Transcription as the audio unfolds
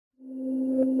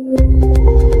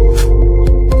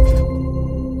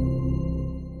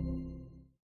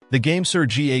The GameSir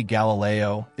G8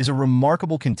 Galileo is a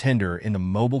remarkable contender in the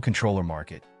mobile controller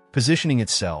market, positioning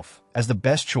itself as the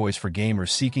best choice for gamers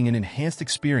seeking an enhanced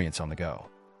experience on the go.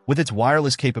 With its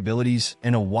wireless capabilities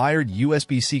and a wired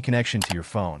USB-C connection to your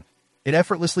phone, it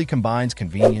effortlessly combines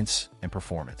convenience and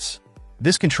performance.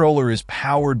 This controller is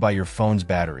powered by your phone's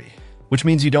battery, which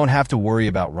means you don't have to worry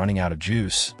about running out of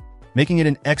juice, making it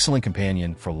an excellent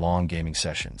companion for long gaming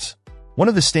sessions. One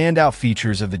of the standout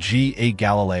features of the G8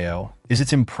 Galileo is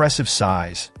its impressive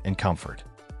size and comfort.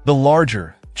 The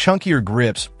larger, chunkier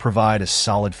grips provide a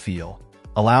solid feel,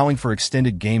 allowing for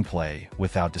extended gameplay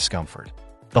without discomfort.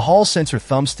 The Hall sensor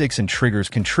thumbsticks and triggers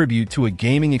contribute to a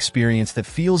gaming experience that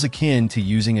feels akin to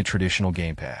using a traditional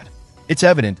gamepad. It's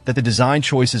evident that the design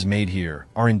choices made here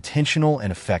are intentional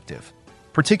and effective,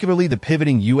 particularly the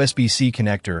pivoting USB-C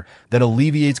connector that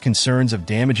alleviates concerns of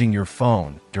damaging your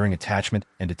phone during attachment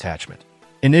and detachment.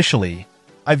 Initially,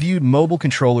 I viewed mobile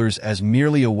controllers as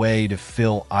merely a way to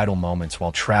fill idle moments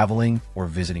while traveling or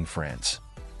visiting friends.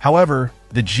 However,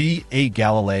 the G8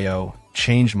 Galileo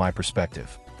changed my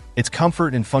perspective. Its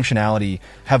comfort and functionality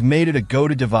have made it a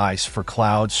go-to device for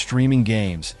cloud streaming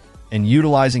games and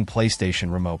utilizing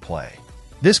PlayStation Remote Play.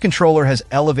 This controller has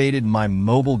elevated my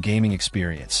mobile gaming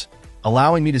experience,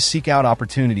 allowing me to seek out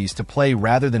opportunities to play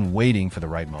rather than waiting for the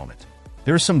right moment.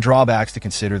 There are some drawbacks to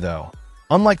consider though.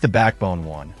 Unlike the Backbone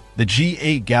one, the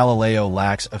G8 Galileo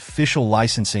lacks official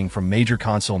licensing from major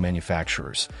console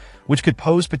manufacturers, which could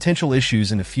pose potential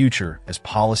issues in the future as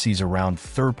policies around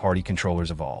third-party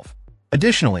controllers evolve.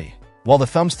 Additionally, while the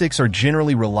thumbsticks are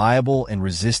generally reliable and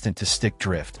resistant to stick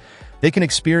drift, they can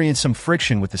experience some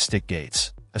friction with the stick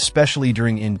gates, especially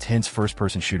during intense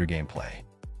first-person shooter gameplay.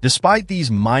 Despite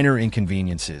these minor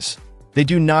inconveniences, they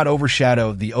do not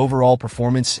overshadow the overall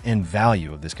performance and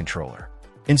value of this controller.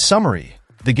 In summary,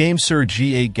 the GameSir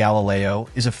G8 Galileo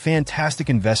is a fantastic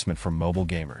investment for mobile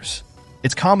gamers.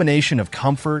 Its combination of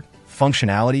comfort,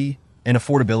 functionality, and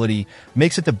affordability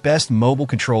makes it the best mobile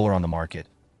controller on the market,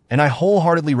 and I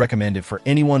wholeheartedly recommend it for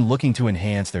anyone looking to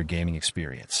enhance their gaming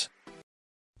experience.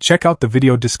 Check out the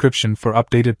video description for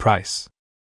updated price.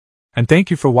 And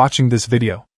thank you for watching this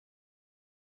video.